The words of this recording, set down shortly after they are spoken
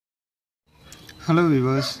Hello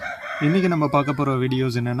viewers, இன்னைக்கு நம்ம பார்க்க போற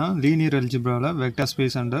வீடியோஸ் என்னன்னா linear algebraல vector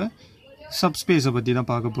space and subspace பத்தி தான்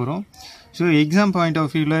பார்க்க போறோம். So exam point of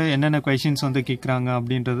viewல என்னென்ன questions வந்து கேக்குறாங்க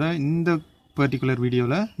அப்படின்றத இந்த particular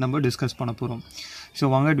வீடியோல நம்ம டிஸ்கஸ் பண்ண போறோம். So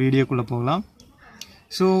வாங்க வீடியோக்குள்ள போகலாம்.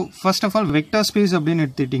 So first of all vector space அப்படினு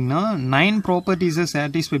எடுத்துட்டீங்கன்னா 9 properties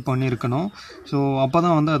satisfy பண்ணிருக்கணும். So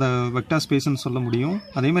அப்பதான் வந்து அத vector space னு சொல்ல முடியும்.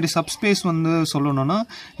 அதே மாதிரி subspace வந்து சொல்லணும்னா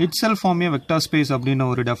itself form a vector space அப்படின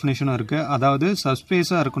ஒரு டெஃபினிஷன் இருக்கு. அதாவது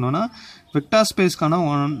subspace இருக்கணும்னா vector space கான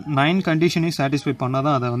 9 கண்டிஷனை satisfy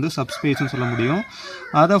பண்ணாதான் அத வந்து subspace னு சொல்ல முடியும்.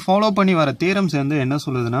 அத ஃபாலோ பண்ணி வர தியரம்ஸ் வந்து என்ன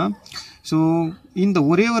சொல்லுதுன்னா So இந்த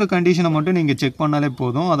ஒரே ஒரு கண்டிஷனை மட்டும் நீங்க செக் பண்ணாலே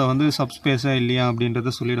போதும் அத வந்து சப்ஸ்பேஸா இல்லையா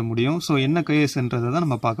அப்படின்றத சொல்லிட முடியும். சோ என்ன கேஸ்ன்றதை தான்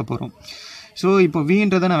நம்ம பார்க்க போறோம். சோ இப்போ V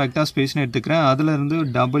ன்றதை நான் வெக்டார் ஸ்பேஸ்னு எடுத்துக்கிறேன். அதுல இருந்து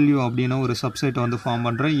W அப்படின ஒரு சப்செட் வந்து ஃபார்ம்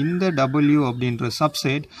பண்றேன். இந்த W அப்படின்ற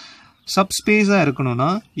சப்செட் சப்ஸ்பேஸா இருக்கணும்னா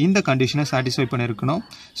இந்த கண்டிஷனை satisfy பண்ணிருக்கணும்.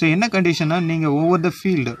 சோ என்ன கண்டிஷனா நீங்க ஓவர் தி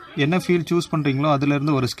ஃபீல்ட் என்ன ஃபீல்ட் சூஸ் பண்றீங்களோ அதுல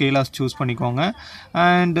இருந்து ஒரு ஸ்கேலார்ஸ் சூஸ் பண்ணிக்கோங்க.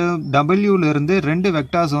 and W ல இருந்து ரெண்டு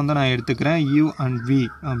வெக்டார்ஸ் வந்து நான் எடுத்துக்கிறேன் U and V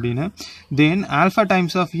அப்படினு. then alpha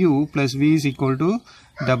times of U plus V is equal to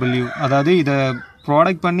W. அதாவது இத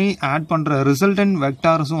ப்ராடக்ட் பண்ணி ஆட் பண்ற ரிசல்டன்ட்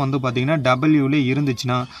வெக்டார்ஸும் வந்து பாத்தீங்கன்னா W ல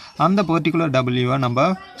இருந்துச்சுனா அந்த பர்టిక్యులர் W வை நம்ம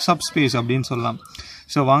சப்ஸ்பேஸ் அப்படினு சொல்லலாம்.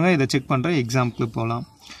 சோ வாங்க இத செக் பண்ற எக்ஸாம்பிளுக்கு போலாம்.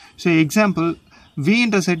 So example V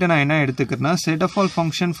intercept நான் என்ன எடுத்துக்கிறேன்னா set of all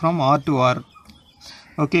function from R to R.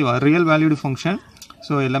 Okay, real valued function.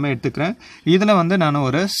 So எல்லாமே எடுத்துக்கிறேன். இதுல வந்து நான்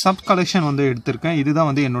ஒரு சப் கலெக்ஷன் வந்து எடுத்துர்க்கேன். இதுதான்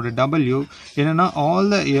வந்து என்னோட W. என்னன்னா all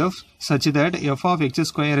the f such that f of x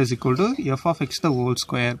square is equal to f of x the whole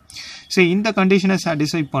square. So இந்த கண்டிஷனை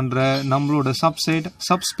satisfy பண்ற நம்மளோட சப்செட்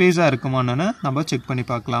சப்ஸ்பேஸா இருக்குமான்னு நம்ம செக் பண்ணி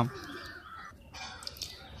பார்க்கலாம்.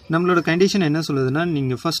 நம்மளோட கண்டிஷன் என்ன சொல்லுதுன்னா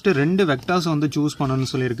நீங்க ஃபர்ஸ்ட் ரெண்டு வெக்டார்ஸ் வந்து चूஸ்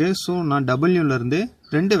பண்ணனும்னு சொல்லிருக்கு. சோ நான் W ல இருந்து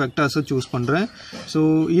ரெண்டு வெக்டார்ஸ் चूஸ் பண்றேன். சோ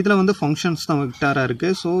இதுல வந்து ஃபங்க்ஷன்ஸ் தான் வெக்டாரா இருக்கு.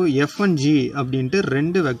 சோ f and g அப்படினு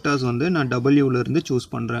ரெண்டு வெக்டார்ஸ் வந்து நான் W ல இருந்து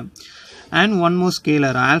चूஸ் பண்றேன். and one more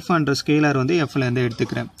scalar alpha என்ற scalar வந்து f ல இருந்து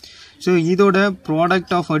எடுத்துக்கிறேன். சோ இதோட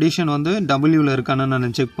product of addition வந்து W ல இருக்கான்னு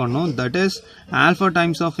நான் செக் பண்ணனும். that is alpha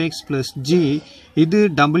times of x plus g. இது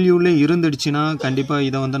W ல இருந்துடுச்சுனா கண்டிப்பா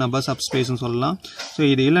இத வந்து நம்ம சப்ஸ்பேஸ் னு சொல்லலாம். சோ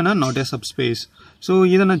இது இல்லனா not a subspace. சோ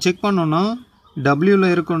இத நான் செக் பண்ணனும்னா W ல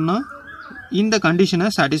இருக்கும்னா இந்த கண்டிஷனை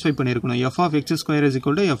satisfy பண்ணிருக்கணும். f of x square is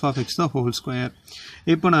equal to f of x the whole square.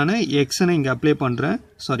 இப்போ நான் x னை இங்க அப்ளை பண்றேன்.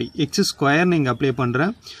 சாரி x square னை இங்க அப்ளை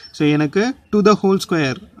பண்றேன். சோ எனக்கு to the whole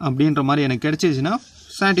square அப்படின்ற மாதிரி எனக்கு கிடைச்சிச்சுனா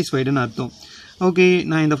satisfied னு அர்த்தம். ஓகே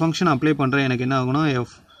நான் இந்த ஃபங்க்ஷன் அப்ளை பண்றேன். எனக்கு என்ன ஆகும்னா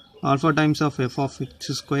f alpha times of f of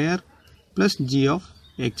x square plus g of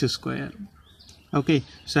x square. Okay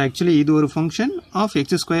so actually இது ஒரு ஃபங்க்ஷன் of x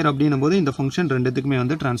square அப்படினும்போது இந்த ஃபங்க்ஷன் ரெண்டுத்துக்குமே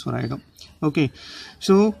வந்து ட்ரான்ஸ்ஃபர் ஆயிடும். ஓகே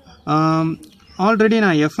சோ ஆல்ரெடி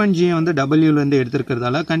நான் f and g வந்து W ல இருந்து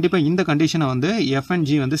எடுத்துக்கிறதால கண்டிப்பா இந்த கண்டிஷனை வந்து f and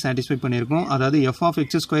g வந்து satisfy பண்ணிருக்கும். அதாவது f of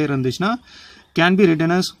x square இருந்துச்சுனா can be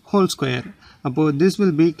written as whole square. அப்போ this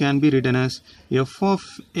will be can be written as f of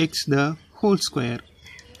x the whole square.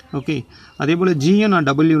 Okay அதே போல g நான்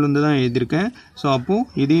W ல இருந்து தான் எழுதிருக்கேன். சோ அப்போ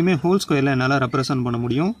இதையுமே whole square ல என்னால ரெப்ரசன்ட் பண்ண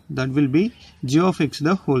முடியும். that will be g of x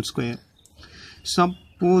the whole square.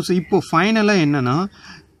 suppose இப்போ ஃபைனலா என்னன்னா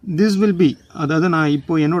this will be அதாவது நான்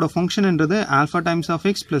இப்போ என்னோட ஃபங்க்ஷன்ன்றது alpha times of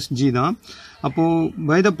x plus g தான். அப்போ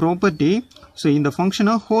by the property சோ இந்த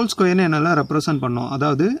ஃபங்க்ஷனை whole square னு என்னால ரெப்ரசன்ட் பண்ணனும்.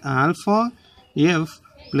 அதாவது alpha f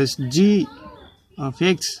plus g of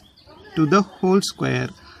x to the whole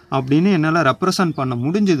square அப்படினு என்னால ரெப்ரசன்ட் பண்ண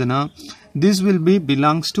முடிஞ்சதுனா this will be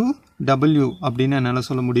belongs to W அப்படினு என்னால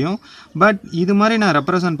சொல்ல முடியும். பட் இது மாதிரி நான்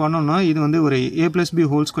ரெப்ரசன்ட் பண்ணனும்னா இது வந்து ஒரு a plus b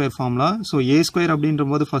whole square formula. So a square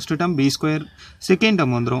அப்படின்றபோது first term b square second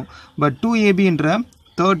term வந்துரும். பட் 2ab என்ற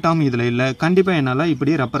தேர்ட் டேர்ம் இதுல இல்ல. கண்டிப்பா என்னால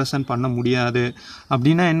இப்படி ரெப்ரசன்ட் பண்ண முடியாது.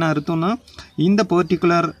 அப்படினா என்ன அர்த்தம்னா இந்த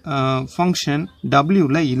பர்టిక్యులர் ஃபங்க்ஷன் W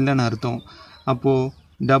ல இல்லன்னு அர்த்தம். அப்போ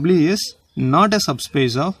W is not a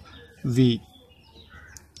subspace of V.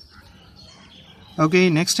 Okay,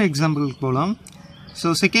 next example போலாம். So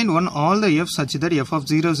second one all the f such that f of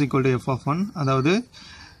 0 is equal to f of 1. அதாவது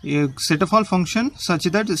set of all function such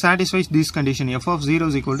that satisfies this condition f of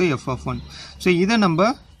 0 is equal to f of 1. So இத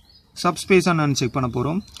நம்ம subspace நான் check பண்ண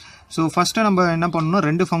போறோம். So first நம்ம என்ன பண்ணனும்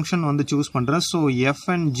ரெண்டு ஃபங்க்ஷன் வந்து चूஸ் பண்றேன். So f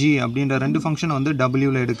and g அப்படிங்கற ரெண்டு ஃபங்க்ஷன் வந்து W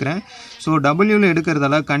ல எடுக்கிறேன். So W ல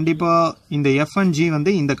எடுக்கிறதால கண்டிப்பா இந்த f and g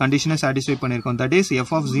வந்து இந்த கண்டிஷனை satisfy பண்ணிருக்கும். that is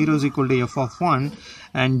f of 0 is equal to f of 1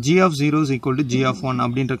 and g of 0 is equal to g of 1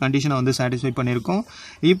 அப்படிங்கற கண்டிஷனை வந்து satisfy பண்ணிருக்கும்.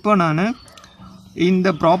 இப்போ நான் இந்த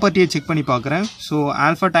ப்ராப்பர்ட்டியை செக் பண்ணி பார்க்கறேன். So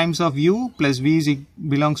alpha times of u plus v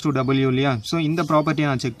belongs to W இல்லையா? So இந்த ப்ராப்பர்ட்டியை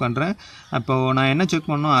நான் செக் பண்றேன். அப்போ நான் என்ன செக்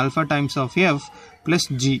பண்ணனும் alpha times of f plus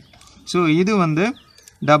g. So இது வந்து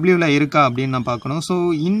wல இருக்கா அப்படின்னு நான் பார்க்கணும். ஸோ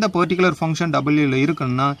இந்த பர்டிகுலர் ஃபங்க்ஷன் wல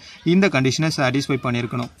இருக்குன்னா இந்த கண்டிஷனை சாட்டிஸ்ஃபை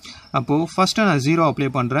பண்ணியிருக்கணும். அப்போது ஃபஸ்ட்டு நான் 0 அப்ளை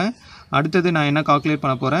பண்ணுறேன். அடுத்தது நான் என்ன கால்குலேட்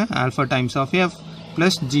பண்ண போகிறேன், alpha times of F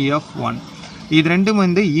plus G of 1. இது ரெண்டும்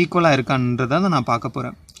வந்து ஈக்குவலாக இருக்கான்றதை நான் பார்க்க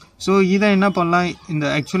போகிறேன். ஸோ இதை என்ன பண்ணலாம், இந்த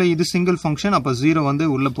ஆக்சுவலாக இது சிங்கிள் ஃபங்க்ஷன், அப்போ 0 வந்து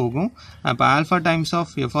உள்ளே போகும். அப்போ alpha times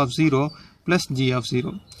of F of 0 plus G of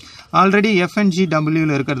 0. Already F and G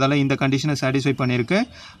டபிள்யூவில் இருக்கிறதால இந்த கண்டிஷனை சாட்டிஸ்ஃபை பண்ணியிருக்கு.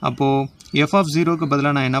 அப்போது எஃப் ஆஃப் 0க்கு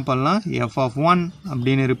பதிலாக நான் என்ன பண்ணலாம், எஃப் ஆஃப் 1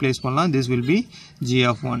 அப்படின்னு ரிப்ளேஸ் பண்ணலாம். This will P G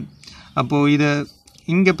of 1. அப்போது இதை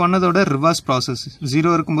இங்கே பண்ணதோட ரிவர்ஸ் ப்ராசஸ்,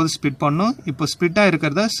 0 இருக்கும்போது ஸ்ப்ளிட் பண்ணணும். இப்போ ஸ்ப்ளிட்டாக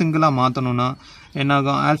இருக்கிறத சிங்கிளாக மாற்றணும்னா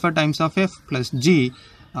என்னாகும், alpha times of F plus G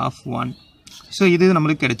of 1. So இது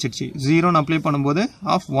நம்மளுக்கு கிடச்சிருச்சு. 0 அப்ளை பண்ணும்போது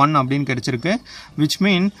ஆஃப் 1 அப்படின்னு கிடச்சிருக்கு. விச்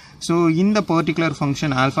மீன் ஸோ இந்த particular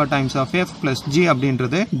function alpha times of F plus G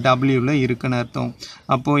அப்படின்றது டபிள்யூவில் இருக்குன்னு அர்த்தம்.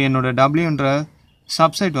 அப்போது என்னோட டபிள்யூன்ற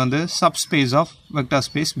சப்செட் வந்து subspace of vector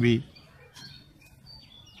space V.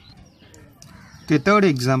 Okay, third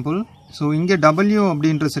example. So இங்கே W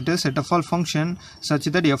அப்படின்ற set of all function such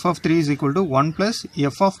that f of 3 is equal to 1 plus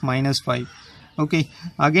f of minus 5. Okay,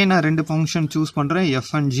 again நான் ரெண்டு ஃபங்க்ஷன் சூஸ் பண்ணுறேன், f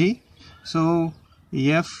and g. So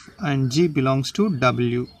f and g belongs to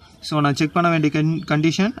W. So நான் check பண்ண வேண்டிய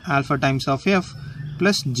condition alpha times of f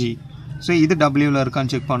plus g. So இது டபிள்யூவில்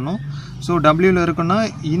இருக்கான்னு check பண்ணணும். So டபிள்யூவில் இருக்குன்னா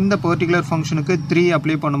இந்த பர்டிகுலர் ஃபங்க்ஷனுக்கு 3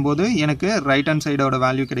 அப்ளை பண்ணும்போது எனக்கு ரைட் ஹேண்ட் சைடோட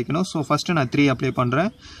வேல்யூ கிடைக்கணும். ஸோ ஃபஸ்ட்டு நான் 3 அப்ளை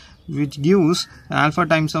பண்ணுறேன், which gives alpha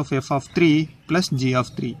times of f of 3 plus g of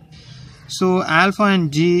 3. So alpha and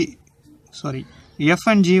g, sorry, f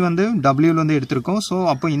and g வந்து w வந்து எடுத்திருக்கோம். ஸோ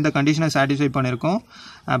அப்போ இந்த கண்டிஷனை சாட்டிஸ்ஃபை பண்ணியிருக்கோம்.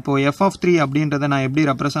 அப்போது f of 3 அப்படின்றத நான் எப்படி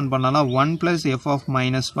ரெப்ரசன்ட் பண்ணலாம், 1 plus f of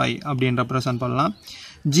minus 5 அப்படின்னு ரெப்ரசன்ட் பண்ணலாம்.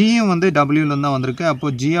 gயும் வந்து wலேருந்து தான் வந்திருக்கு.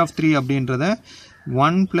 அப்போது g of 3 அப்படின்றத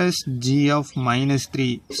 1 plus g of minus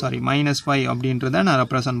 3, sorry minus 5 அப்படின்றத நான்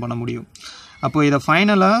ரெப்ரசன்ட் பண்ண முடியும். அப்போது இதை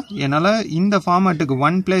ஃபைனலாக என்னால் இந்த ஃபார்மேட்டுக்கு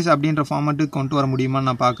 1 பிளேஸ் அப்படின்ற ஃபார்மேட்டுக்கு கொண்டு வர முடியுமான்னு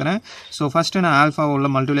நான் பார்க்குறேன். ஸோ ஃபஸ்ட்டு நான் ஆல்ஃபா உள்ள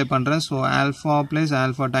மல்டிப்ளை பண்ணுறேன். So alpha plus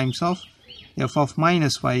alpha times of F of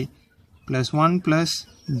minus 5 plus 1 plus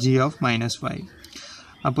G of minus 5.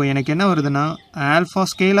 அப்போது எனக்கு என்ன வருதுன்னா, ஆல்ஃபா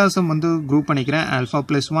ஸ்கேலாஸும் வந்து குரூப் பண்ணிக்கிறேன், ஆல்ஃபா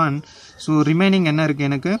ப்ளஸ் 1. ஸோ ரிமைனிங் என்ன இருக்குது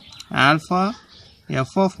எனக்கு, alpha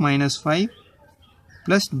F of minus 5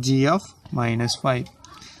 plus G of minus 5.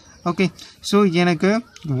 Okay, so எனக்கு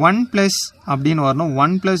 1 ப்ளஸ் அப்படின்னு வரணும்,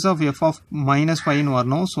 1 plus of F of minus 5ன்னு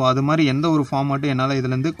வரணும். ஸோ அது மாதிரி எந்த ஒரு ஃபார்மேட்டும் என்னால்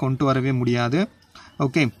இதுலேருந்து கொண்டு வரவே முடியாது.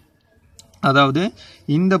 ஓகே, அதாவது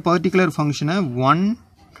இந்த பர்டிகுலர் ஃபங்க்ஷனை 1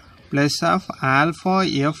 plus of alpha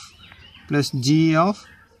F plus G of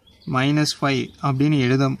minus 5 அப்படின்னு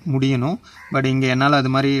எழுத முடியணும். பட் இங்கே என்னால்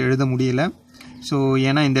அது மாதிரி எழுத முடியலை. ஸோ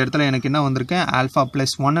ஏன்னா இந்த இடத்துல எனக்கு என்ன வந்திருக்கு, ஆல்ஃபா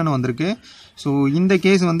ப்ளஸ் 1ன்னு வந்திருக்கு. ஸோ இந்த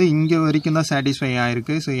கேஸ் வந்து இங்கே வரைக்கும் தான் சாட்டிஸ்ஃபை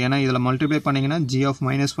ஆகிருக்கு. ஸோ ஏன்னா இதில் மல்டிப்ளை பண்ணிங்கன்னா ஜி ஆஃப்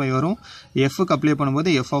மைனஸ் 5 வரும், எஃப்க்கு அப்ளை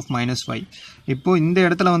பண்ணும்போது எஃப் ஆஃப் மைனஸ் 5. இப்போது இந்த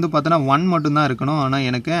இடத்துல வந்து பார்த்தோன்னா 1 மட்டும்தான் இருக்கணும், ஆனால்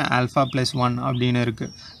எனக்கு ஆல்ஃபா ப்ளஸ் 1 அப்படின்னு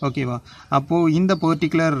இருக்குது. ஓகேவா, அப்போது இந்த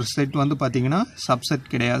பர்டிகுலர் செட் வந்து பார்த்திங்கன்னா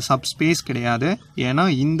சப்செட் கிடையாது, சப்ஸ்பேஸ் கிடையாது. ஏன்னா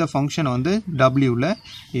இந்த ஃபங்க்ஷன் வந்து டபிள்யூவில்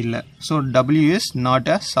இல்லை. So W is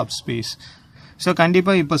not a subspace. So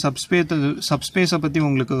கண்டிப்பாக இப்போ சப்ஸ்பேஸை பற்றி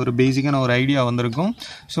உங்களுக்கு ஒரு பேசிக்கான ஒரு ஐடியா வந்திருக்கும்.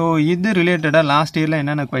 ஸோ இது ரிலேட்டடாக லாஸ்ட் இயரில்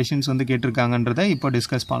என்னென்ன கொஷின்ஸ் வந்து கேட்டிருக்காங்கன்றதை இப்போ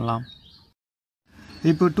டிஸ்கஸ் பண்ணலாம்.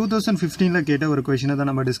 இப்போ 2015 கேட்ட ஒரு கொஷினை தான்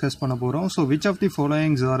நம்ம டிஸ்கஸ் பண்ண போகிறோம். So which of the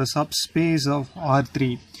followings R subspace of R3.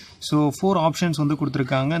 So 4 options வந்து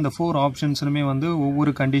கொடுத்துருக்காங்க. இந்த 4 ஆப்ஷன்ஸ்லுமே வந்து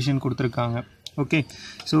ஒவ்வொரு கண்டிஷன் கொடுத்துருக்காங்க. ஓகே,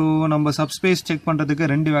 ஸோ நம்ம சப்ஸ்பேஸ் செக் பண்ணுறதுக்கு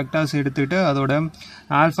 2 வெக்டார்ஸ் எடுத்துகிட்டு அதோட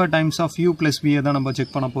alpha times of u plus வியை தான் நம்ம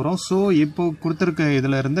செக் பண்ண போகிறோம். ஸோ இப்போ கொடுத்துருக்க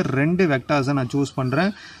இதில் இருந்து 2 வெக்டார்ஸை நான் சூஸ்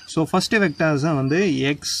பண்ணுறேன். ஸோ ஃபஸ்ட்டு வெக்டார்ஸை வந்து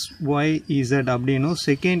எக்ஸ் ஒய் இசட் அப்படின்னும்,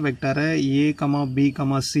 செகண்ட் வெக்டாரை a, b,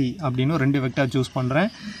 c அப்படின்னு 2 வெக்டார் சூஸ் பண்ணுறேன்.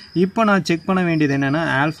 இப்போ நான் செக் பண்ண வேண்டியது என்னென்னா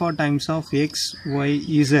alpha times of X Y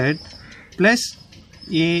Z plus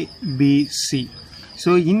ABC.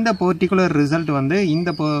 So இந்த பர்டிகுலர் ரிசல்ட் வந்து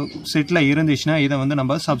இந்த செட்டில் இருந்துச்சுன்னா இதை வந்து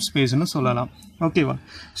நம்ம சப்ஸ்பேஸ்னு சொல்லலாம். ஓகேவா,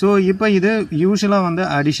 ஸோ இப்போ இது யூஸ்வலாக வந்து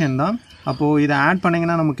அடிஷன் தான். அப்போது இதை ஆட்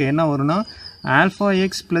பண்ணிங்கன்னா நமக்கு என்ன வரும்னா, ஆல்ஃபா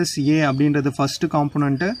எக்ஸ் ப்ளஸ் ஏ அப்படின்றது first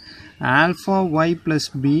component, alpha Y plus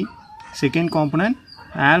B second component,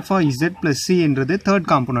 alpha Z plus சின்றது third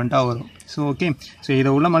காம்பனண்ட்டாக வரும். ஸோ ஓகே, ஸோ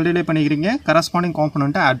இதை உள்ள மல்டிப்ளை பண்ணிக்கிறீங்க, கரஸ்பாண்டிங்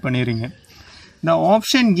காம்பனண்ட்டை ஆட் பண்ணிடுறீங்க. இந்த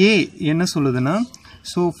ஆப்ஷன் ஏ என்ன சொல்லுதுன்னா,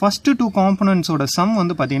 ஸோ ஃபஸ்ட்டு 2 காம்பனண்ட்ஸோட சம்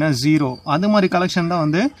வந்து பார்த்திங்கன்னா 0. அது மாதிரி கலெக்ஷன் தான்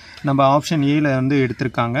வந்து நம்ம ஆப்ஷன் ஏயில் வந்து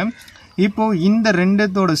எடுத்திருக்காங்க. இப்போது இந்த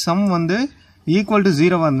ரெண்டுத்தோட சம் வந்து ஈக்குவல் டு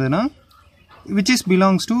 0 வந்ததுன்னா விச் இஸ்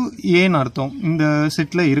பிலாங்ஸ் டு ஏன்னு அர்த்தம், இந்த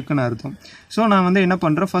செட்டில் இருக்குன்னு அர்த்தம். ஸோ நான் வந்து என்ன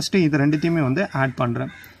பண்ணுறேன், ஃபஸ்ட்டு இது ரெண்டுத்தையுமே வந்து ஆட்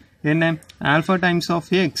பண்ணுறேன். என்ன, alpha times of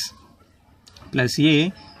X plus A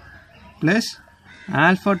plus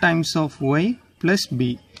alpha times of Y plus b.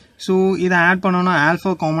 So இதை ஆட் பண்ணோன்னா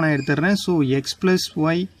ஆல்ஃபா காமனாக எடுத்துடுறேன். ஸோ எக்ஸ் ப்ளஸ்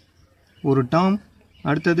ஒய் ஒரு டேர்ம்,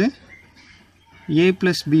 அடுத்தது a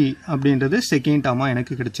ப்ளஸ் பி அப்படின்றது செகண்ட் டேர்மாக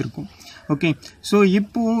எனக்கு கிடச்சிருக்கும். ஓகே, ஸோ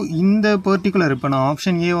இப்போது இந்த பர்டிகுலர் இப்போ நான்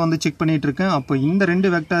ஆப்ஷன் ஏ வந்து செக் பண்ணிகிட்ருக்கேன். அப்போ இந்த ரெண்டு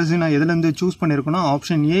வெக்டார்ஸையும் நான் எதுலேருந்து சூஸ் பண்ணியிருக்கணும்,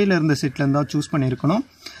 ஆப்ஷன் ஏல இருந்த செட்லேருந்து தான் சூஸ் பண்ணியிருக்கணும்.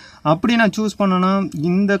 அப்படி நான் சூஸ் பண்ணேன்னா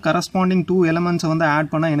இந்த கரஸ்பாண்டிங் 2 எலமெண்ட்ஸை வந்து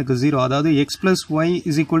ஆட் பண்ணால் எனக்கு 0, அதாவது X plus Y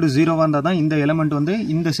is equal to 0வாக இருந்தால் தான் இந்த எலமெண்ட் வந்து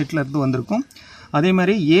இந்த செட்டில் இருந்து வந்திருக்கும். அதே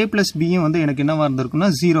மாதிரி a ப்ளஸ் பியும் வந்து எனக்கு என்னவாக இருந்திருக்குன்னா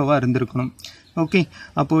 0வாக இருந்திருக்கணும். ஓகே,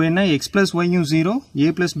 அப்போது என்ன எக்ஸ் ப்ளஸ் ஒய்யும் 0, a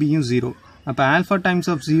ப்ளஸ் பியும் 0. அப்போ ஆல்ஃபா டைம்ஸ்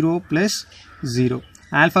ஆஃப் 0 ப்ளஸ் 0.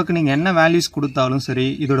 ஆல்ஃபாக்கு நீங்கள் என்ன வேல்யூஸ் கொடுத்தாலும் சரி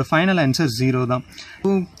இதோட ஃபைனல் ஆன்சர் 0 தான். ஸோ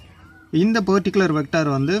இந்த பர்டிகுலர் வெக்டார்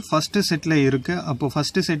வந்து ஃபஸ்ட்டு செட்டில் இருக்குது. அப்போது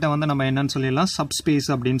ஃபஸ்ட்டு செட்டை வந்து நம்ம என்னன்னு சொல்லிடலாம், சப்ஸ்பேஸ்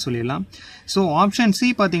அப்படின்னு சொல்லிடலாம். ஸோ ஆப்ஷன் சி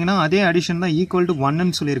பார்த்தீங்கன்னா அதே அடிஷன் தான் ஈக்குவல் டு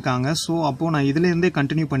 1ன்னு சொல்லியிருக்காங்க. ஸோ அப்போது நான் இதிலேருந்தே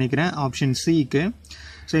கண்டினியூ பண்ணிக்கிறேன் ஆப்ஷன் சிக்கு.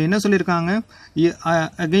 ஸோ என்ன சொல்லியிருக்காங்க,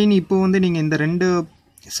 அகெயின் இப்போ வந்து நீங்கள் இந்த ரெண்டு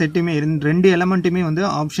செட்டுமே ரெண்டு எலமெண்ட்டுமே வந்து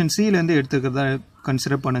ஆப்ஷன் சிலேருந்து எடுத்துக்கிறதா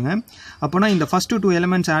கன்சிடர் பண்ணுங்கள். அப்போனா இந்த ஃபஸ்ட்டு 2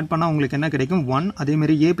 எலமெண்ட்ஸ் ஆட் பண்ணால் உங்களுக்கு என்ன கிடைக்கும், 1.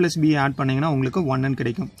 அதேமாதிரி a ப்ளஸ் பி ஆட் பண்ணிங்கன்னா உங்களுக்கு 1ன்னு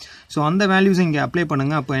கிடைக்கும். ஸோ அந்த வேல்யூஸ் இங்கே அப்ளை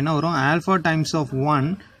பண்ணுங்கள். அப்போ என்ன வரும், alpha times of 1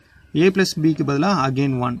 a plus பிக்கு பதிலாக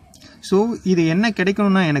அகெயின் 1. ஸோ இது என்ன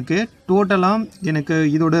கிடைக்கணும்னா எனக்கு டோட்டலாக எனக்கு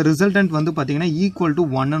இதோட ரிசல்டன்ட் வந்து பார்த்திங்கன்னா ஈக்குவல் டு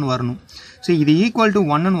 1ன்னு வரணும். ஸோ இது ஈக்குவல் டு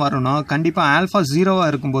 1ன்னு வரணும்னா கண்டிப்பாக ஆல்ஃபா 0வாக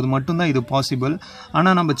இருக்கும்போது மட்டும்தான் இது பாசிபிள்.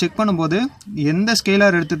 ஆனால் நம்ம செக் பண்ணும்போது எந்த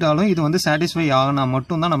ஸ்கேலர் எடுத்துட்டாலும் இது வந்து சாட்டிஸ்ஃபை ஆகினா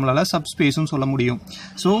மட்டும்தான் நம்மளால் சப்ஸ்பேஸும் சொல்ல முடியும்.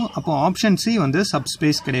 ஸோ அப்போது ஆப்ஷன் சி வந்து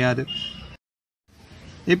சப்ஸ்பேஸ் கிடையாது.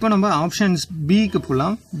 இப்போ நம்ம ஆப்ஷன்ஸ் பிக்கு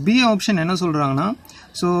போகலாம். பி ஆப்ஷன் என்ன சொல்கிறாங்கன்னா,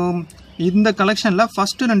 ஸோ இந்த கலெக்ஷனில்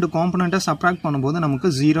ஃபஸ்ட்டு 2 காம்பனண்ட்டை சப்ராக்ட் பண்ணும்போது நமக்கு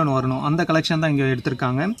 0ன்னு வரணும். அந்த கலெக்ஷன் தான் இங்கே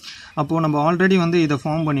எடுத்திருக்காங்க. அப்போது நம்ம ஆல்ரெடி வந்து இதை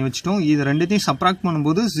ஃபார்ம் பண்ணி வச்சுட்டோம். இது ரெண்டுத்தையும் சப்ராக்ட்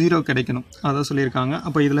பண்ணும்போது 0 கிடைக்கணும், அதான் சொல்லியிருக்காங்க.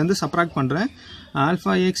 அப்போ இதுலேருந்து சப்ராக்ட் பண்ணுறேன்.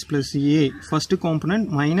 Alpha X plus A first component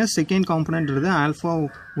minus second காம்பனண்ட்றது alpha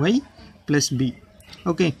Y plus B.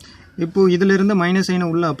 Okay, இப்போது இதிலிருந்து மைனஸ் சைனை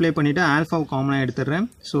உள்ளே அப்ளை பண்ணிவிட்டு ஆல்ஃபாவை காமனாக எடுத்துடுறேன்.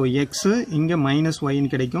 ஸோ எக்ஸு இங்கே மைனஸ்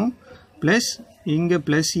ஒய்ன்னு கிடைக்கும், ப்ளஸ் இங்கே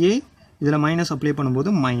ப்ளஸ் ஏ, இதில் மைனஸ் அப்ளை பண்ணும்போது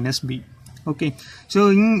மைனஸ் பி. ஓகே, ஸோ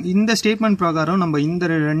இந்த ஸ்டேட்மெண்ட் பிரகாரம் நம்ம இந்த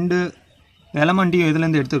ரெண்டு எலமெண்ட்டையும்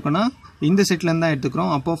எதுலேருந்து எடுத்துருக்கோன்னா இந்த செட்லேருந்து தான்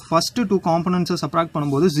எடுத்துக்கிறோம். அப்போ ஃபஸ்ட்டு 2 காம்பனண்ட்ஸை சப்ராக்ட்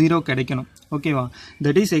பண்ணும்போது 0 கிடைக்கணும். ஓகேவா,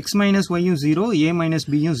 that is X minus ஒய்யும் 0, a minus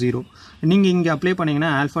பியும் 0. நீங்கள் இங்கே அப்ளை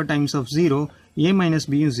பண்ணிங்கன்னா alpha times of 0, a minus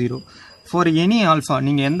பியும் 0. ஃபார் எனி ஆல்ஃபா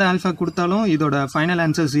நீங்கள் எந்த ஆல்ஃபா கொடுத்தாலும் இதோட ஃபைனல்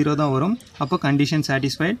ஆன்சர் 0 தான் வரும். அப்போ கண்டிஷன்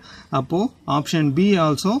சாட்டிஸ்ஃபைட். அப்போது ஆப்ஷன் பி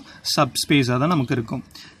ஆல்சோ சப்ஸ்பேஸாக தான் நமக்கு இருக்கும்.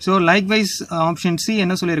 ஸோ லைக்வைஸ் ஆப்ஷன் சி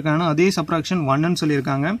என்ன சொல்லியிருக்காங்கன்னா அதே சப்ராக்ஷன் 1ன்னு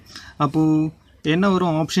சொல்லியிருக்காங்க. அப்போது என்ன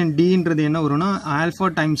வரும், ஆப்ஷன் டின்றது என்ன வரும்னா alpha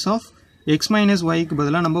times of X minus ஒய்க்கு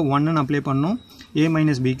பதிலாக நம்ம 1ன்னு அப்ளை பண்ணோம், a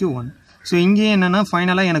மைனஸ் பிக்கு 1. ஸோ இங்கேயே என்னென்னா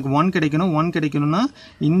ஃபைனலாக எனக்கு 1 கிடைக்கணும். 1 கிடைக்கணும்னா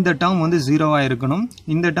இந்த டேர்ம் வந்து 0வாக இருக்கணும்.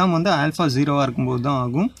 இந்த டேர்ம் வந்து ஆல்ஃபா 0வாக இருக்கும்போது தான்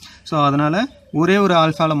ஆகும். ஸோ அதனால் ஒரே ஒரு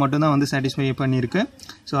ஆல்ஃபாவில் மட்டும்தான் வந்து சாட்டிஸ்ஃபை பண்ணியிருக்கு.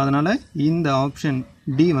 ஸோ அதனால் இந்த ஆப்ஷன்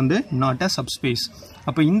டி வந்து நாட் அ சப்ஸ்பேஸ்.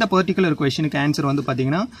 அப்போ இந்த பர்டிகுலர் கொஷனுக்கு ஆன்சர் வந்து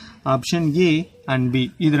பார்த்திங்கன்னா ஆப்ஷன் ஏ அண்ட் பி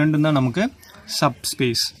இது ரெண்டும் தான் நமக்கு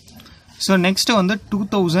சப்ஸ்பேஸ். ஸோ நெக்ஸ்ட்டு வந்து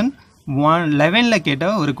 2011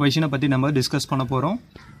 கேட்ட ஒரு கொஷனை பற்றி நம்ம டிஸ்கஸ் பண்ண போகிறோம்.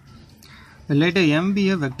 Let M be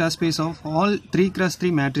a vector space of all 3x3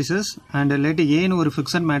 matrices and let A னு ஒரு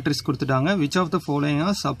fixed matrix கொடுத்துட்டாங்க. Which of the following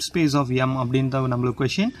are subspace of M அப்படின்ற நம்மளோட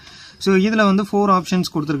கொஷின். ஸோ இதில் வந்து 4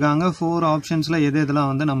 ஆப்ஷன்ஸ் கொடுத்துருக்காங்க. 4 ஆப்ஷன்ஸில் எதெல்லாம்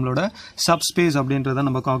வந்து நம்மளோட சப்ஸ்பேஸ் அப்படின்றத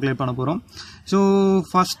நம்ம கால்குலேட் பண்ண போகிறோம். ஸோ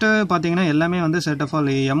ஃபஸ்ட்டு பார்த்தீங்கன்னா எல்லாமே வந்து செட் ஆஃப்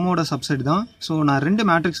ஆல் எம்மோட சப்செட் தான். ஸோ நான் 2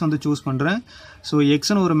 மேட்ரிக்ஸ் வந்து சூஸ் பண்ணுறேன். ஸோ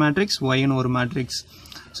எக்ஸ்னு ஒரு மேட்ரிக்ஸ், ஒய்னு ஒரு மேட்ரிக்ஸ்.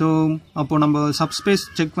 ஸோ அப்போது நம்ம சப்ஸ்பேஸ்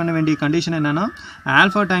செக் பண்ண வேண்டிய கண்டிஷன் என்னென்னா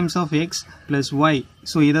alpha times of X plus Y.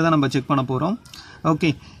 So இதை தான் நம்ம செக் பண்ண போகிறோம். ஓகே,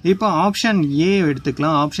 இப்போ ஆப்ஷன் ஏ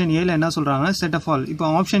எடுத்துக்கலாம். ஆப்ஷன் ஏல என்ன சொல்கிறாங்க, செட் ஆஃப் ஆல். இப்போ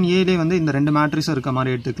ஆப்ஷன் ஏலே வந்து இந்த 2 மேட்ரிக்ஸ் இருக்க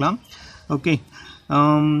மாதிரி எடுத்துக்கலாம். ஓகே,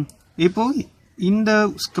 இப்போது இந்த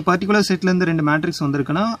பர்டிகுலர் செட்லேருந்து 2 மேட்ரிக்ஸ்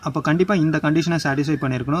வந்திருக்குன்னா அப்போ கண்டிப்பாக இந்த கண்டிஷனை சாட்டிஸ்ஃபை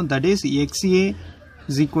பண்ணியிருக்கணும். That is XA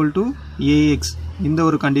is equal to ax, இந்த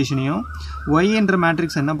ஒரு கண்டிஷனையும் ஒய் என்ற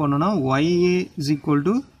மேட்ரிக்ஸ் என்ன பண்ணணும்னா YA is equal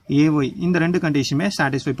to AY, இந்த 2 கண்டிஷனுமே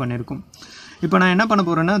சாட்டிஸ்ஃபை பண்ணியிருக்கும். இப்போ நான் என்ன பண்ண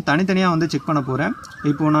போகிறேன்னா தனித்தனியாக வந்து செக் பண்ண போகிறேன்.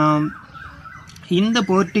 இப்போது நான் இந்த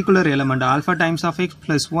particular element alpha times of X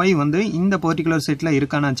plus Y வந்து இந்த பர்டிகுலர் செட்டில்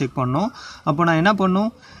இருக்கா நான் செக் பண்ணோம். அப்போ நான் என்ன பண்ணணும்,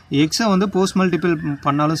 எக்ஸை வந்து போஸ்ட் மல்டிபிள்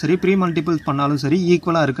பண்ணாலும் சரி ப்ரீ மல்டிபிள் பண்ணாலும் சரி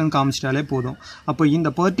ஈக்குவலாக இருக்குன்னு காமிச்சிட்டாலே போதும். அப்போ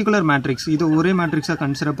இந்த பர்டிகுலர் மேட்ரிக்ஸ் இது ஒரே மேட்ரிக்ஸாக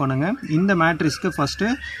கன்சிடர் பண்ணுங்கள். இந்த மேட்ரிக்ஸ்க்கு ஃபஸ்ட்டு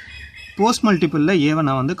போஸ்ட் மல்டிபிளில் ஏவை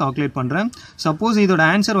நான் வந்து கால்குலேட் பண்ணுறேன். சப்போஸ் இதோட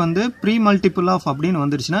ஆன்சர் வந்து ப்ரீ மல்டிபிள் ஆஃப் அப்படின்னு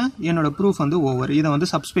வந்துடுச்சுன்னா என்னோடய ப்ரூஃப் வந்து ஓவர், இதை வந்து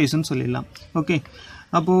சப்ஸ்பேஸ்ன்னு சொல்லிடலாம். ஓகே,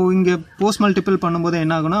 அப்போது இங்கே போஸ்ட் மல்டிபிள் பண்ணும்போது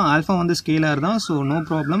என்ன ஆகுனா ஆல்ஃபா வந்து ஸ்கேலார் தான். So no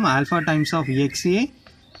problem. Alpha times of XA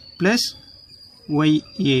plus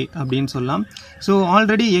YA அப்படின்னு சொல்லலாம். So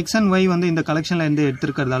already X and Y வந்து இந்த கலெக்ஷனில் இருந்து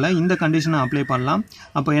எடுத்துருக்கிறதால இந்த கண்டிஷனை அப்ளை பண்ணலாம்.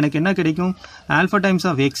 அப்போ எனக்கு என்ன கிடைக்கும், ஆல்ஃபா டைம்ஸ்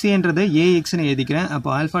ஆஃப் எக்ஸேன்றது ஏஎக்ஸ்னு எழுதிக்கிறேன்.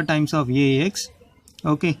 அப்போ alpha times of ax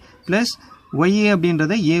okay plus YA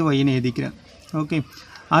அப்படின்றத ஏஒய்னு எழுதிக்கிறேன். ஓகே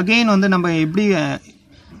அகெயின் வந்து நம்ம எப்படி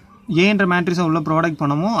ஏன்ற மேட்ரிக்ஸை உள்ள ப்ராடக்ட்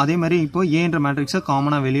பண்ணமோ அதே மாதிரி இப்போ ஏன்ற மேட்ரிக்ஸை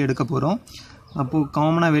காமனாக வெளியே எடுக்க போகிறோம். அப்போது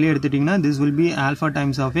காமனாக வெளியே எடுத்துட்டிங்கன்னா this will be alpha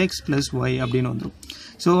times of X plus Y அப்படின்னு வந்துடும்.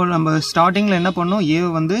 ஸோ நம்ம ஸ்டார்டிங்கில் என்ன பண்ணோம், ஏ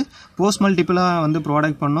வந்து போஸ்ட் மல்டிபிளாக வந்து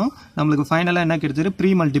ப்ராடக்ட் பண்ணோம், நம்மளுக்கு ஃபைனலாக என்ன கிடைச்சிருக்கு,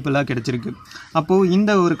 ப்ரீ மல்டிபிளாக கிடைச்சிருக்கு. அப்போது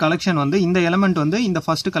இந்த ஒரு கலெக்ஷன் வந்து இந்த எலமெண்ட் வந்து இந்த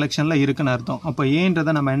ஃபஸ்ட்டு கலெக்ஷனில் இருக்குன்னு அர்த்தம். அப்போ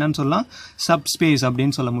ஏன்றதை நம்ம என்னன்னு சொல்லலாம், சப்ஸ்பேஸ்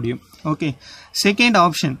அப்படின்னு சொல்ல முடியும். Okay second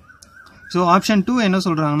option. So option 2 என்ன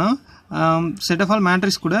சொல்கிறாங்கன்னா செட் ஆஃப் ஆல்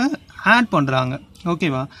மேட்ரிக்ஸ் கூட ஆட் பண்ணுறாங்க.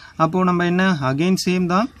 ஓகேவா, அப்போது நம்ம என்ன அகெயின் சேம்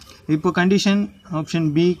தான். இப்போ கண்டிஷன் ஆப்ஷன்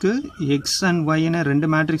பிக்கு எக்ஸ் அண்ட் ஒய்னு ரெண்டு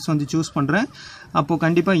மேட்ரிக்ஸ் வந்து சூஸ் பண்ணுறேன். அப்போது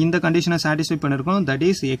கண்டிப்பாக இந்த கண்டிஷனை சாட்டிஸ்ஃபை பண்ணியிருக்கோம். That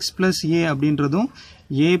is X plus A அப்படின்றதும்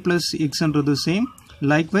ஏ plus எக்ஸ்ன்றதும் same.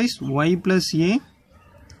 Likewise Y plus A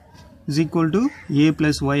is equal to A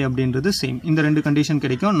plus Y அப்படின்றது சேம். இந்த ரெண்டு கண்டிஷன்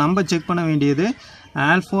கிடைக்கும். நம்ம செக் பண்ண வேண்டியது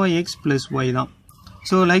ஆல்ஃபா எக்ஸ் ப்ளஸ் ஒய் தான்.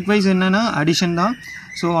 ஸோ லைக்வைஸ் என்னென்னா அடிஷன் தான்.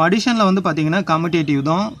 ஸோ அடிஷனில் வந்து பார்த்தீங்கன்னா கம்யூட்டேட்டிவ்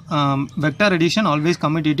தான். Vector addition always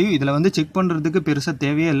commutative. இதில் வந்து செக் பண்ணுறதுக்கு பெருசாக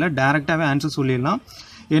தேவையே இல்லை, டேரெக்டாகவே ஆன்சர் சொல்லிடலாம்.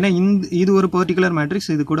 ஏன்னா இது ஒரு பர்டிகுலர் மேட்ரிக்ஸ்,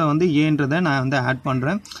 இது கூட வந்து ஏன்றதை நான் வந்து ஆட்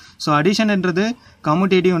பண்ணுறேன். ஸோ அடிஷன்ன்றது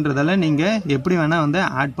கம்யூட்டேட்டிவ்ன்றதால நீங்கள் எப்படி வேணால் வந்து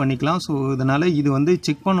ஆட் பண்ணிக்கலாம். ஸோ இதனால் இது வந்து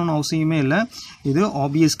செக் பண்ணணும்னு அவசியமே இல்லை, இது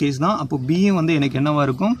ஆப்வியஸ் கேஸ் தான். அப்போது பியும் வந்து எனக்கு என்னவாக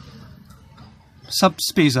இருக்கும்,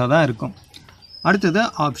 சப்ஸ்பேஸாக தான் இருக்கும். அடுத்தது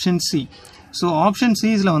ஆப்ஷன் சி. ஸோ ஆப்ஷன்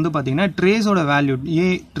சிஸில் வந்து பார்த்தீங்கன்னா ட்ரேஸோட வேல்யூ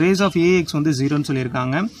ட்ரேஸ் ஆஃப் ஏஎக்ஸ் வந்து 0ன்னு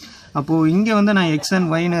சொல்லியிருக்காங்க. அப்போது இங்கே வந்து நான் எக்ஸ் அண்ட்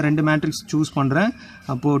ஒய்னு ரெண்டு மேட்ரிக்ஸ் சூஸ் பண்ணுறேன்.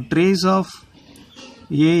 அப்போது trace of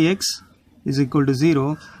ax is equal to 0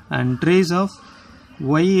 and trace of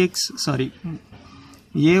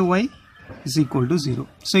AY is equal to 0.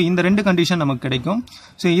 So இந்த ரெண்டு கண்டிஷன் நமக்கு கிடைக்கும்.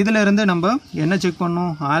 ஸோ இதில் இருந்து நம்ம என்ன செக்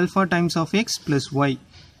பண்ணோம், alpha times of X plus Y.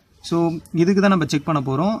 So இதுக்கு தான் நம்ம செக் பண்ண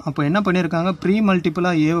போகிறோம். அப்போ என்ன பண்ணியிருக்காங்க, ப்ரீ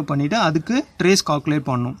மல்டிபிளாக ஏவை பண்ணிவிட்டு அதுக்கு ட்ரேஸ் கால்குலேட்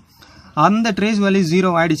பண்ணணும். அந்த ட்ரேஸ் வேல்யூ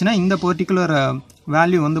 0 ஆகிடுச்சுன்னா இந்த பர்டிகுலர்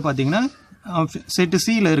வேல்யூ வந்து பார்த்திங்கன்னா செட்டு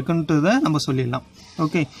சியில் இருக்குன்றதை நம்ம சொல்லிடலாம்.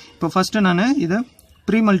 ஓகே இப்போ ஃபஸ்ட்டு நான் இதை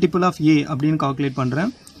ப்ரீ மல்டிபிள் ஆஃப் ஏ அப்படின்னு கால்குலேட்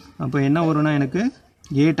பண்ணுறேன். அப்போ என்ன வரும்னா எனக்கு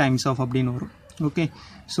ஏ டைம்ஸ் ஆஃப் அப்படின்னு வரும். Okay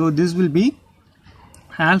so this will be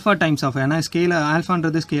alpha times of, ஏன்னா scalar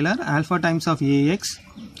ஆல்ஃபான்றது scalar, alpha times of ax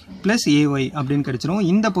plus AY அப்படின்னு கிடச்சிரும்.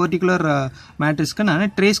 இந்த பர்டிகுலர் மேட்ரிக்ஸ்க்கு நான்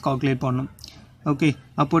ட்ரேஸ் கால்குலேட் பண்ணணும். ஓகே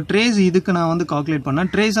அப்போது ட்ரேஸ் இதுக்கு நான் வந்து கால்குலேட் பண்ணேன்.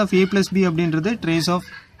 Trace of A plus B அப்படின்றது trace of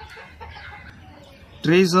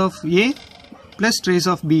A plus trace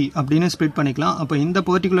of B அப்படின்னு ஸ்ப்ளிட் பண்ணிக்கலாம். அப்போ இந்த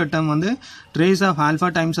பர்டிகுலர் டேர்ம் வந்து trace of alpha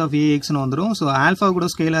times of ஏஎக்ஸ்னு வந்துடும். ஸோ ஆல்ஃபா கூட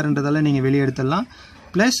ஸ்கேலர்ன்றதால நீங்கள் வெளியே எடுத்துடலாம்.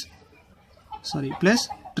 ப்ளஸ்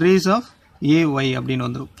ட்ரேஸ் ஆஃப் ஏஒய் அப்படின்னு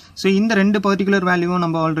வந்துடும். ஸோ இந்த ரெண்டு பர்டிகுலர் வேல்யூவும்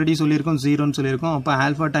நம்ம ஆல்ரெடி சொல்லியிருக்கோம், 0ன்னு சொல்லியிருக்கோம். அப்போ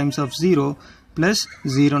ஆல்ஃபா டைம்ஸ் ஆஃப் 0 ப்ளஸ்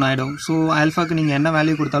 0 ஆகிடும். ஸோ ஆல்ஃபாக்கு நீங்கள் என்ன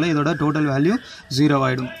வேல்யூ கொடுத்தாலும் இதோட டோட்டல் வேல்யூ 0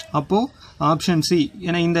 ஆகிடும். அப்போது ஆப்ஷன் சி,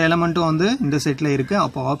 ஏன்னா இந்த எலமெண்ட்டும் வந்து இந்த செட்டில் இருக்குது.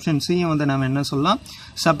 அப்போ ஆப்ஷன் சியும் வந்து நம்ம என்ன சொல்லலாம்,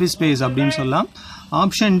 சப்ஸ்பேஸ் அப்படின்னு சொல்லலாம்.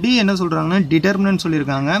 ஆப்ஷன் டி என்ன சொல்கிறாங்கன்னா டிட்டர்மினன்ட்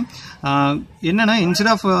சொல்லியிருக்காங்க. என்னென்னா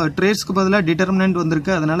இன்ஸ்டெட் ஆஃப் ட்ரேஸ்க்கு பதிலாக டிட்டர்மினன்ட்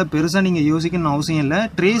வந்திருக்கு, அதனால் பெருசாக நீங்கள் யோசிக்கணும்னு அவசியம் இல்லை.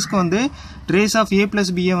 ட்ரேஸ்க்கு வந்து ட்ரேஸ் ஆஃப் ஏ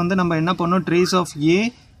ப்ளஸ் பியை வந்து நம்ம என்ன பண்ணோம், ட்ரேஸ் ஆஃப் ஏ,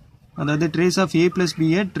 அதாவது ட்ரேஸ் ஆஃப் ஏ ப்ளஸ்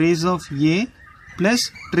பியை trace of A plus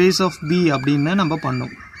trace of B அப்படின்னு நம்ம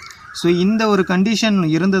பண்ணோம். ஸோ இந்த ஒரு கண்டிஷன்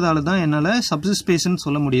இருந்ததால தான் என்னால் சப்ஸ்பேஸ்ன்னு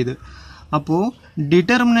சொல்ல முடியுது. அப்போது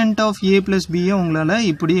டிட்டர்மினன்ட் ஆஃப் ஏ ப்ளஸ் பியை உங்களால்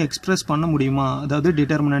இப்படி எக்ஸ்ப்ரெஸ் பண்ண முடியுமா, அதாவது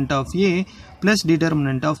determinant of A plus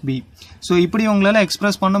determinant of B. So இப்படி உங்களால்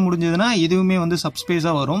எக்ஸ்ப்ரெஸ் பண்ண முடிஞ்சதுன்னா இதுவுமே வந்து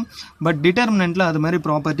சப்ஸ்பேஸாக வரும். பட் டிட்டர்மினன்ட்டில் அது மாதிரி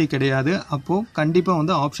ப்ராப்பர்ட்டி கிடையாது. அப்போது கண்டிப்பாக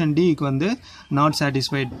வந்து ஆப்ஷன் டிக்கு வந்து நாட்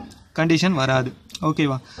சாட்டிஸ்ஃபைட் கண்டிஷன் வராது.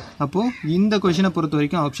 ஓகேவா, அப்போது இந்த கொஷினை பொறுத்த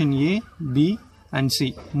வரைக்கும் option A, B and C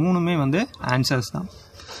மூணுமே வந்து ஆன்சர்ஸ் தான்.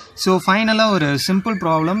 ஸோ ஃபைனலாக ஒரு சிம்பிள்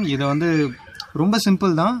ப்ராப்ளம். இதை வந்து ரொம்ப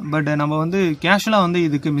சிம்பிள் தான், பட் நம்ம வந்து கேஷுவலாக வந்து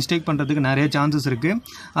இதுக்கு மிஸ்டேக் பண்ணுறதுக்கு நிறைய சான்சஸ் இருக்குது.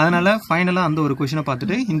 அதனால் ஃபைனலாக அந்த ஒரு கொஷினை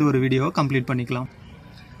பார்த்துட்டு இந்த ஒரு வீடியோவை கம்ப்ளீட் பண்ணிக்கலாம்.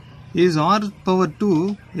 Is R⁴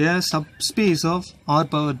 a subspace of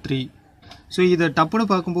R⁴? So இதை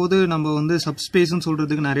டப்புன்னு பார்க்கும்போது நம்ம வந்து சப்ஸ்பேஸ்ன்னு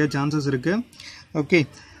சொல்கிறதுக்கு நிறைய சான்சஸ் இருக்குது. ஓகே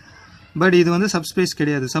பட் இது வந்து சப்ஸ்பேஸ்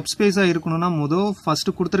கிடையாது. சப்ஸ்பேஸாக இருக்கணும்னா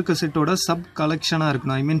ஃபஸ்ட்டு கொடுத்துருக்க செட்டோட சப் கலெக்ஷனாக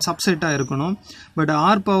இருக்கணும், ஐ மீன் சப்செட்டாக இருக்கணும். பட்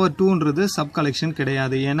R⁴ சப் கலெக்ஷன்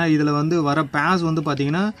கிடையாது. ஏன்னா இதில் வந்து வர பேர்ஸ் வந்து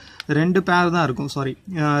பார்த்திங்கன்னா 2 பேர் தான் இருக்கும்,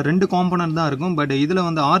 2 காம்பனன்ட் தான் இருக்கும். பட் இதில்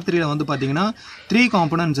வந்து R3ல் வந்து பார்த்திங்கன்னா 3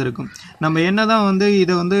 காம்பனன்ட்ஸ் இருக்கும். நம்ம என்ன தான் வந்து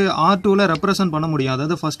இதை வந்து R2ல் ரெப்ரசன்ட் பண்ண முடியும்.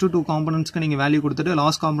 அதாவது ஃபஸ்ட்டு 2 காம்பனன்ட்ஸ்க்கு நீங்கள் வேல்யூ கொடுத்துட்டு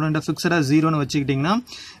லாஸ்ட் காம்பனண்ட்டை ஃபிக்ஸடாக 0ன்னு வச்சுக்கிட்டிங்கன்னா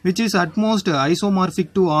which is utmost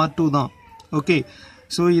isomorphic to R2 தான். ஓகே.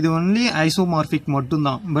 ஸோ இது ஒன்லி ஐசோமார்பிக்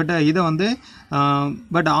மட்டும்தான். பட் இதை வந்து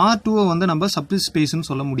பட் R2 வந்து நம்ம சப்ஸ்பேஸ்ன்னு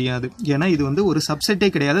சொல்ல முடியாது. ஏன்னா இது வந்து ஒரு சப்செட்டே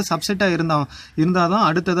கிடையாது. சப்செட்டாக இருந்தால் தான்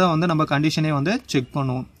அடுத்ததாக வந்து நம்ம கண்டிஷனே வந்து செக்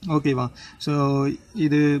பண்ணுவோம். ஓகேவா? ஸோ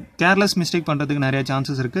இது கேர்லெஸ் மிஸ்டேக் பண்ணுறதுக்கு நிறைய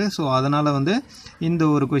சான்சஸ் இருக்குது. ஸோ அதனால் வந்து இந்த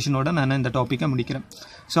ஒரு கொஷினோட நான் இந்த டாப்பிக்கை முடிக்கிறேன்.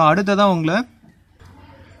 ஸோ அடுத்ததாக உங்களை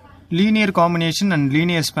linear combination and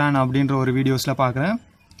linear span அப்படின்ற ஒரு வீடியோஸில் பார்க்குறேன்.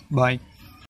 பாய்.